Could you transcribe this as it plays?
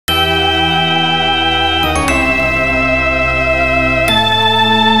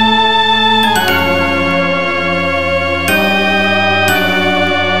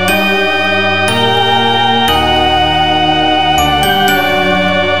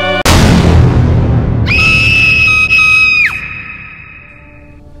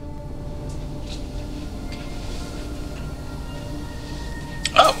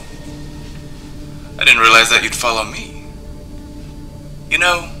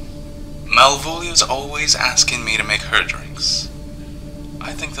Malvolia's always asking me to make her drinks.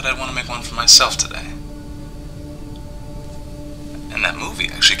 I think that I'd want to make one for myself today. And that movie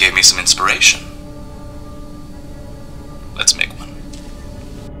actually gave me some inspiration. Let's make one.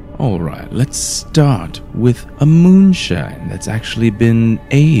 Alright, let's start with a moonshine that's actually been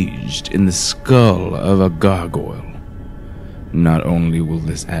aged in the skull of a gargoyle. Not only will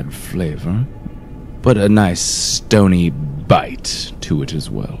this add flavor, but a nice stony bite to it as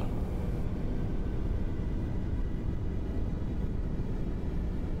well.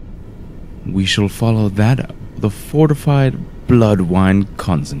 We shall follow that up with a fortified blood wine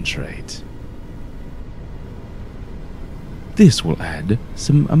concentrate. This will add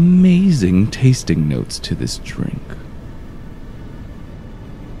some amazing tasting notes to this drink.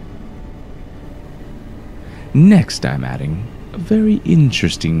 Next, I'm adding a very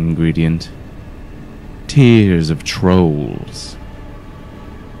interesting ingredient. Tears of trolls.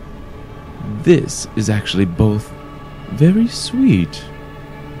 This is actually both very sweet,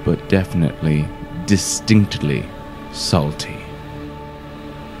 but definitely, distinctly salty.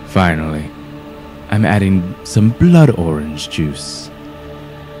 Finally, I'm adding some blood orange juice.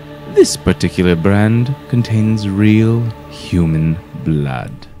 This particular brand contains real human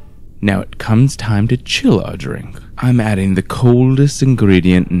blood. Now it comes time to chill our drink. I'm adding the coldest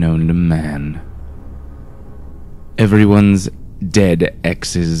ingredient known to man. Everyone's dead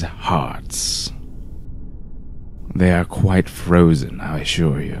ex's hearts. They are quite frozen, I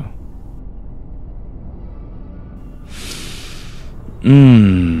assure you.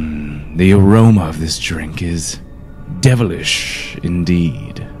 The aroma of this drink is devilish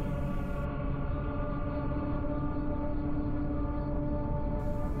indeed.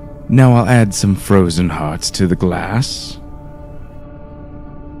 Now I'll add some frozen hearts to the glass.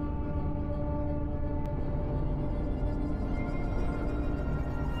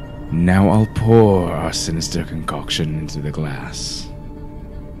 Now I'll pour our sinister concoction into the glass.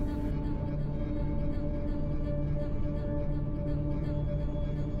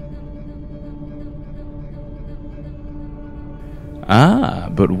 Ah,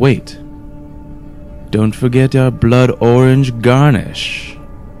 but wait. Don't forget our blood orange garnish.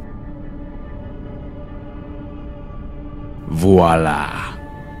 Voila!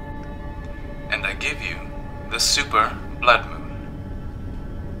 And I give you the super blood moon.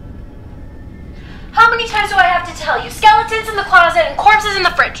 How many times do I have to tell you? Skeletons in the closet and corpses in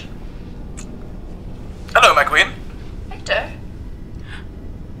the fridge. Hello, my queen. Victor?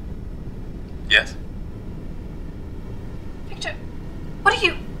 Yes? Victor,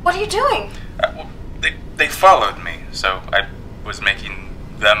 what are you doing? Well, they followed me, so I was making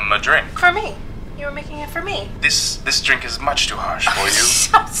them a drink. For me. You were making it for me. This drink is much too harsh for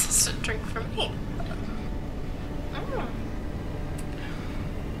you. This is a drink for me.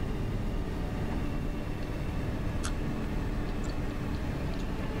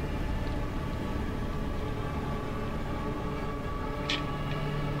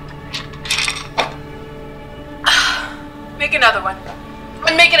 Make another one.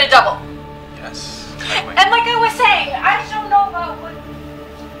 And make it a double.